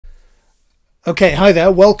Okay, hi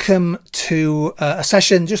there. Welcome to a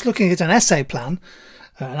session just looking at an essay plan,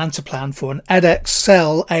 an answer plan for an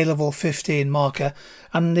Edexcel A-level 15 marker.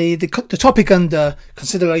 And the topic under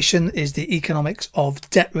consideration is the economics of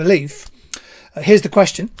debt relief. Here's the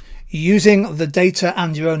question. Using the data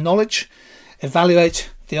and your own knowledge,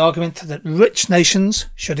 evaluate the argument that rich nations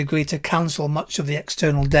should agree to cancel much of the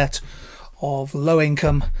external debt of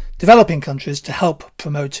low-income developing countries to help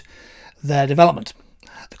promote their development.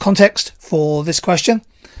 The context for this question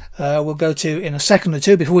we'll go to in a second or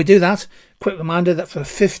two. Before we do that, quick reminder that for a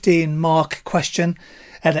 15-mark question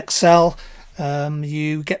at Edexcel,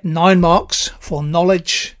 you get 9 marks for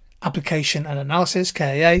knowledge, application and analysis,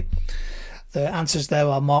 KAA. The answers there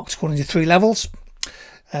are marked according to 3 levels.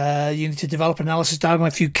 You need to develop an analysis diagram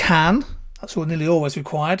if you can. That's what nearly always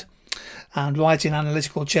required. And write in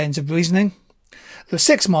analytical chains of reasoning. There are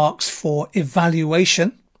 6 marks for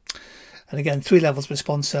evaluation. And again, 3 levels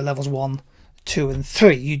response to levels 1, 2 and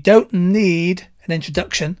 3. You don't need an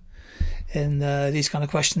introduction in these kind of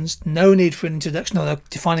questions. No need for an introduction, although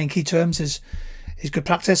defining key terms is good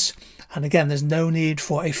practice. And again, there's no need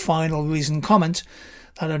for a final reason comment.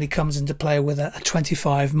 That only comes into play with a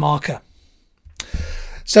 25 marker.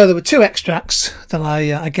 So there were 2 extracts that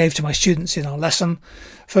I gave to my students in our lesson.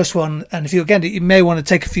 First one, and if you may want to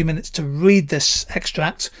take a few minutes to read this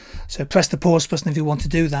extract. So press the pause button if you want to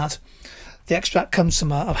do that. The extract comes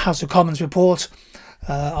from a House of Commons report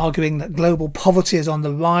arguing that global poverty is on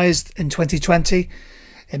the rise in 2020,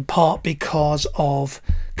 in part because of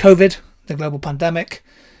COVID, the global pandemic.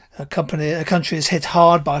 A country is hit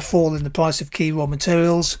hard by a fall in the price of key raw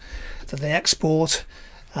materials that they export,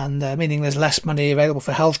 and meaning there's less money available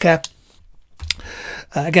for healthcare.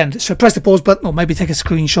 Again, so press the pause button or maybe take a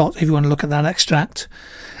screenshot if you want to look at that extract.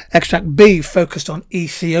 Extract B focused on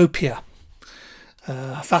Ethiopia.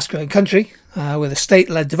 A fast-growing country with a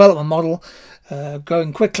state-led development model,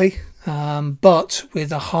 growing quickly, but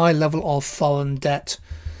with a high level of foreign debt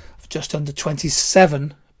of just under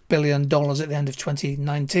 $27 billion at the end of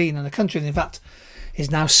 2019, and a country that in fact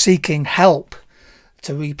is now seeking help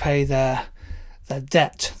to repay their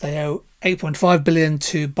debt. They owe $8.5 billion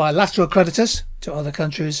to bilateral creditors, to other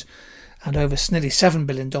countries, and over nearly $7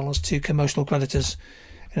 billion to commercial creditors,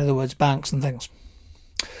 in other words, banks and things.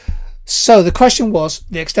 So the question was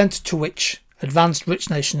the extent to which advanced rich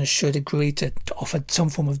nations should agree to offer some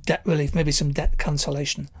form of debt relief, maybe some debt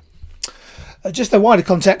cancellation. Just the wider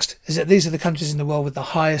context is that these are the countries in the world with the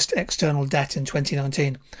highest external debt in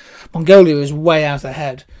 2019. Mongolia is way out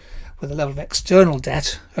ahead with a level of external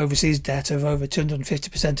debt, overseas debt, of over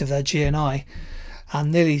 250% of their GNI,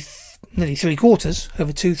 and nearly 3/4,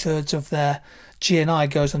 over 2/3 of their GNI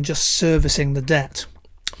goes on just servicing the debt.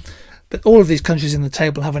 But all of these countries in the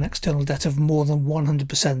table have an external debt of more than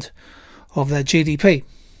 100% of their GDP.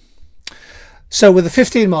 So with a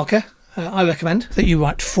 15 marker, I recommend that you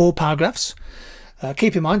write 4 paragraphs.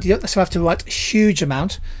 Keep in mind, you don't necessarily have to write a huge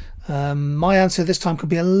amount. My answer this time could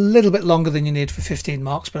be a little bit longer than you need for 15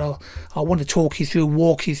 marks, but I'll want to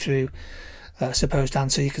walk you through a supposed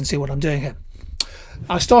answer. You can see what I'm doing here.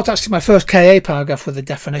 I start actually my first KA paragraph with a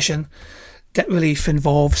definition. Debt relief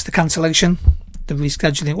involves the cancellation, the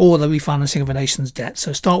rescheduling or the refinancing of a nation's debt.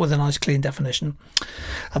 So start with a nice clean definition,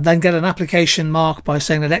 and then get an application mark by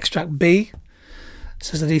saying that extract B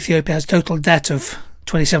says that Ethiopia has total debt of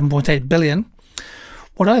 27.8 billion.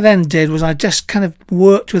 What I then did was I just kind of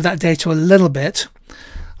worked with that data a little bit.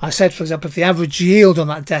 I said, for example, if the average yield on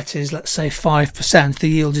that debt is, let's say, 5%, the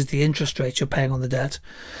yield is the interest rate you're paying on the debt,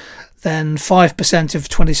 then 5% of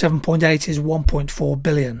 27.8 is 1.4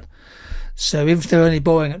 billion. So if they're only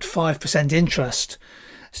borrowing at 5% interest,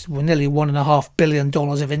 it's nearly $1.5 billion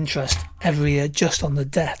of interest every year just on the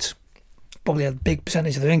debt. Probably a big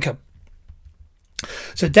percentage of their income.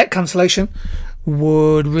 So debt cancellation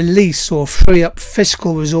would release or free up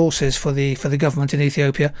fiscal resources for the government in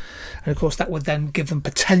Ethiopia, and of course that would then give them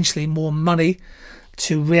potentially more money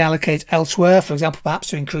to reallocate elsewhere. For example, perhaps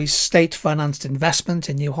to increase state-financed investment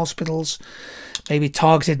in new hospitals, maybe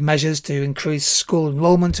targeted measures to increase school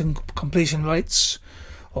enrolment and completion rates,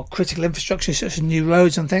 or critical infrastructure such as new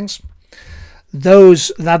roads and things.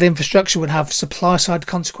 That infrastructure would have supply-side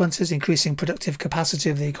consequences, increasing productive capacity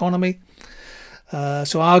of the economy.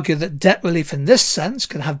 So I argue that debt relief in this sense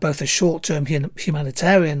can have both a short-term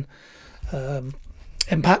humanitarian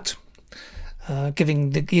impact, giving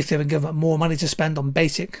the Ethiopian government more money to spend on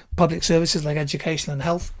basic public services like education and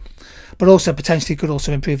health, but also potentially could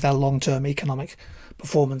also improve their long-term economic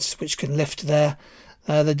performance, which can lift their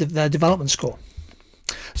development score.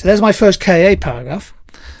 So there's my first KA paragraph,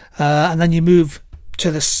 and then you move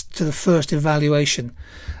to the first evaluation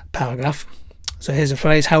paragraph. So here's a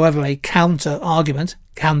phrase, however, a counter argument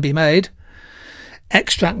can be made.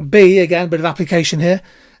 Extract B, again, a bit of application here,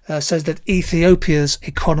 says that Ethiopia's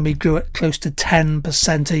economy grew at close to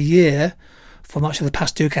 10% a year for much of the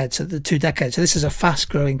past 2 decades. So this is a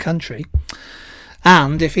fast-growing country.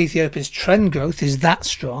 And if Ethiopia's trend growth is that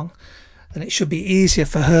strong, then it should be easier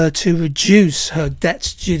for her to reduce her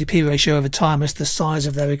debt-to-GDP ratio over time as the size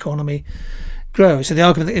of their economy grows. So the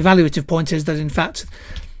argument, the evaluative point is that, in fact,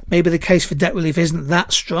 maybe the case for debt relief isn't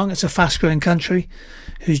that strong. It's a fast-growing country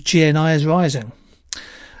whose GNI is rising.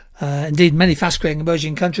 Indeed, many fast-growing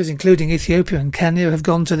emerging countries, including Ethiopia and Kenya, have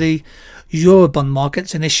gone to the Eurobond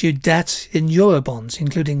markets and issued debt in Eurobonds,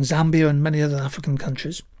 including Zambia and many other African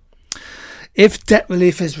countries. If debt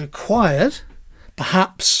relief is required,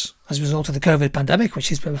 perhaps as a result of the COVID pandemic,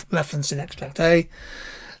 which is referenced in Extract A,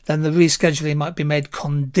 then the rescheduling might be made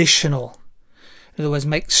conditional. In other words,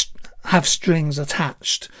 have strings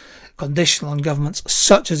attached, conditional on governments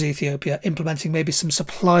such as Ethiopia implementing maybe some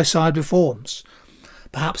supply-side reforms,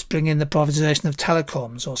 perhaps bring in the privatisation of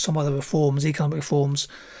telecoms or some other reforms, economic reforms,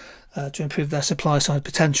 to improve their supply-side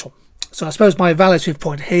potential. So I suppose my evaluative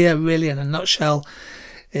point here, really in a nutshell,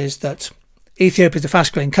 is that Ethiopia is a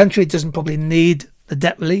fast-growing country. It doesn't probably need the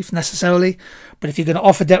debt relief necessarily, but if you're going to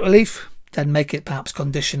offer debt relief, then make it perhaps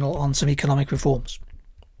conditional on some economic reforms.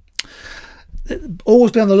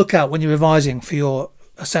 Always be on the lookout when you're revising for your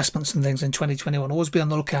assessments and things in 2021. Always be on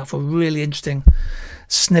the lookout for really interesting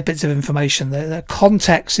snippets of information. The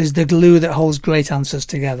context is the glue that holds great answers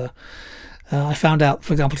together. I found out,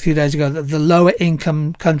 for example, a few days ago that the lower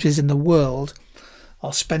income countries in the world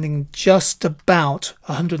are spending just about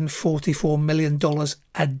 $144 million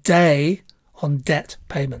a day on debt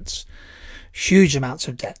payments. Huge amounts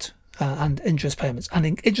of debt and interest payments.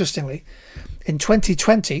 And interestingly, in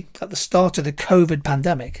 2020, at the start of the COVID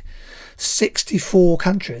pandemic, 64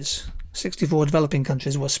 developing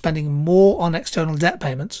countries were spending more on external debt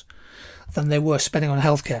payments than they were spending on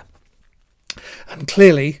healthcare. And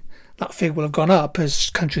clearly, that figure will have gone up as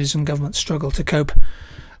countries and governments struggle to cope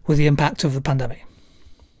with the impact of the pandemic.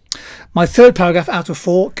 My third paragraph out of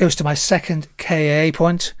 4 goes to my second KAA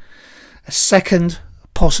point. A second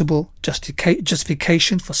possible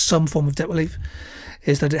justification for some form of debt relief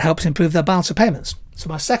is that it helps improve their balance of payments. So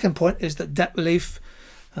my second point is that debt relief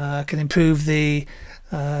can improve the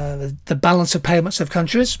balance of payments of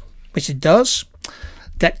countries, which it does.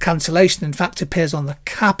 Debt cancellation, in fact, appears on the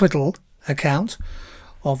capital account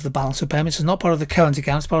of the balance of payments. It's not part of the current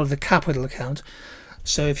account, it's part of the capital account.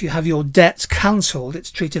 So if you have your debts cancelled,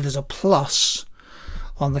 it's treated as a plus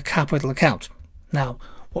on the capital account. Now,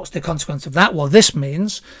 what's the consequence of that? Well, this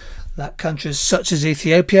means that countries such as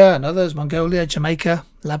Ethiopia and others, Mongolia, Jamaica,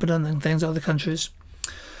 Lebanon and things, other countries,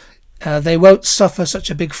 they won't suffer such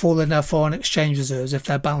a big fall in their foreign exchange reserves if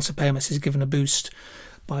their balance of payments is given a boost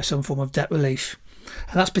by some form of debt relief.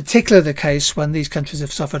 And that's particularly the case when these countries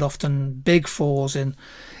have suffered often big falls in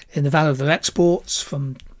the value of their exports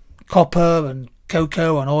from copper and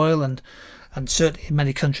cocoa and oil, and certainly in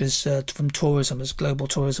many countries from tourism, as global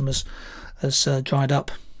tourism has dried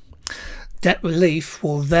up. Debt relief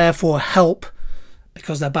will therefore help,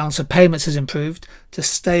 because their balance of payments has improved, to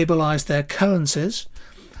stabilise their currencies.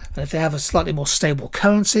 And if they have a slightly more stable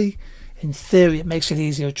currency, in theory it makes it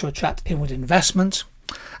easier to attract inward investment,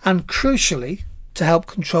 and crucially to help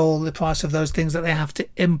control the price of those things that they have to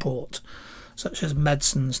import, such as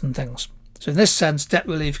medicines and things. So in this sense, debt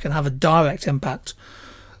relief can have a direct impact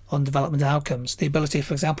on development outcomes. The ability,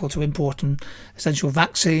 for example, to import essential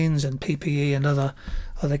vaccines and PPE and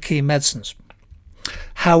other key medicines.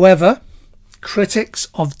 However, critics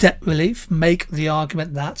of debt relief make the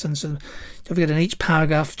argument that, and so don't forget, in each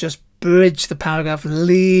paragraph, just bridge the paragraph,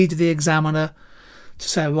 lead the examiner to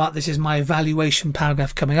say, right, this is my evaluation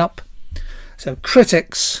paragraph coming up. So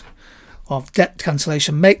critics of debt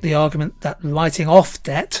cancellation make the argument that writing off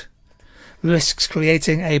debt risks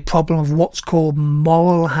creating a problem of what's called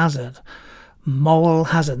moral hazard. Moral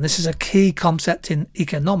hazard. This is a key concept in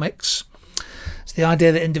economics. It's the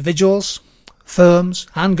idea that individuals, firms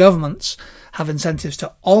and governments have incentives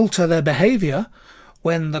to alter their behaviour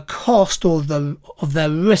when the cost of their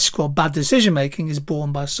risk or bad decision making is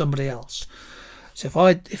borne by somebody else. So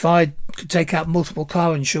if I could take out multiple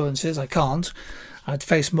car insurances, I can't. I'd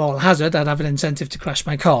face moral hazard. I'd have an incentive to crash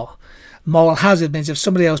my car. Moral hazard means if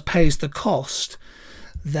somebody else pays the cost,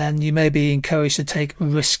 then you may be encouraged to take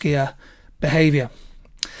riskier behaviour.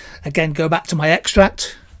 Again, go back to my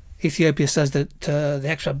extract. Ethiopia says that the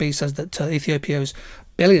extract B says that Ethiopia owes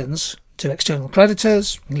billions to external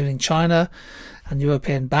creditors, including China and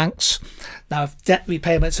European banks. Now, if debt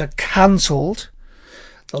repayments are cancelled,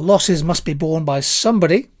 the losses must be borne by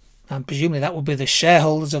somebody, and presumably that will be the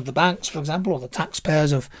shareholders of the banks, for example, or the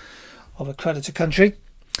taxpayers of a creditor country.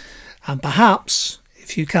 And perhaps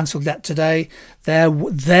if you cancel debt today, their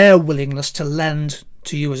willingness to lend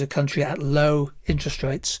to you as a country at low interest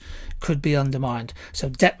rates could be undermined. So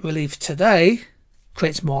debt relief today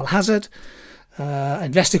creates moral hazard.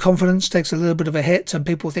 Investor confidence takes a little bit of a hit, and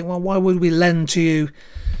people think, well, why would we lend to you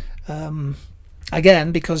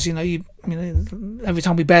again? Because you know, every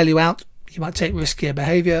time we bail you out, you might take riskier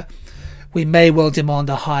behaviour. We may well demand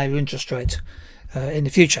a higher interest rate in the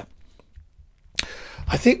future.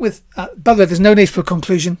 I think with, by the way, there's no need for a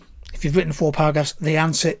conclusion. If you've written 4 paragraphs, the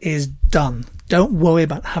answer is done. Don't worry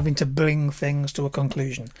about having to bring things to a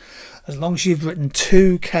conclusion. As long as you've written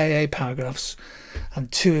 2 KA paragraphs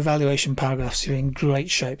and 2 evaluation paragraphs, you're in great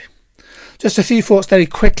shape. Just a few thoughts very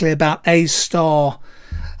quickly about A-star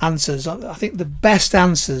answers. I think the best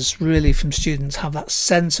answers really from students have that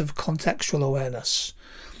sense of contextual awareness.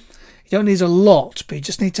 You don't need a lot, but you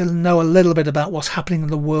just need to know a little bit about what's happening in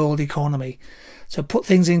the world economy. So put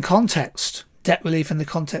things in context. Debt relief in the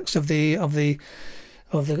context of the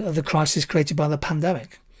crisis created by the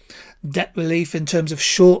pandemic. Debt relief in terms of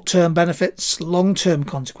short-term benefits, long-term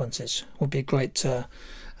consequences would be a great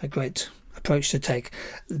approach to take.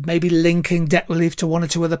 Maybe linking debt relief to 1 or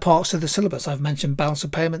 2 other parts of the syllabus. I've mentioned balance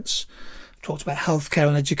of payments, talked about healthcare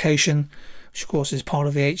and education, which of course is part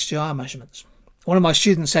of the HDI measurements. One of my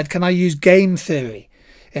students said, can I use game theory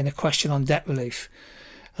in a question on debt relief?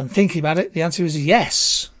 And thinking about it, the answer is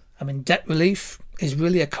yes. I mean, debt relief is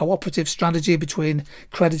really a cooperative strategy between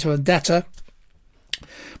creditor and debtor,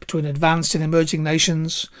 between advanced and emerging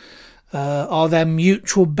nations. Are there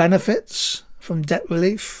mutual benefits from debt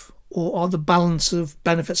relief, or are the balance of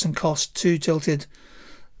benefits and costs too tilted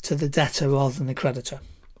to the debtor rather than the creditor?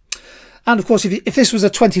 And of course, if this was a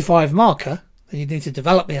 25 marker, then you need to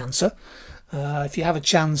develop the answer. If you have a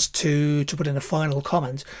chance to put in a final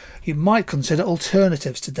comment, you might consider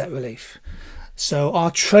alternatives to debt relief. So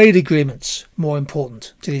are trade agreements more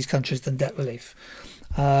important to these countries than debt relief?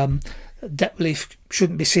 Debt relief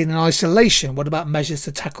shouldn't be seen in isolation. What about measures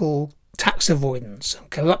to tackle tax avoidance and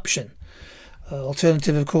corruption?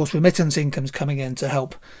 Alternative, of course, remittance incomes coming in to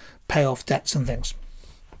help pay off debts and things.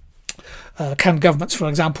 Can governments, for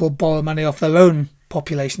example, borrow money off their own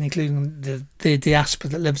population, including the diaspora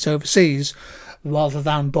that lives overseas, rather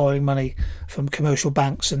than borrowing money from commercial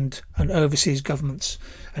banks and overseas governments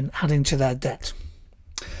and adding to their debt?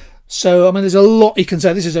 So, I mean, there's a lot you can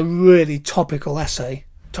say. This is a really topical essay,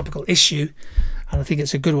 topical issue, and I think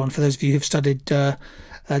it's a good one for those of you who've studied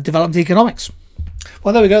development economics.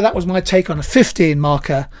 Well, there we go. That was my take on a 15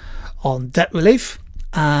 marker on debt relief,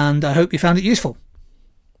 and I hope you found it useful.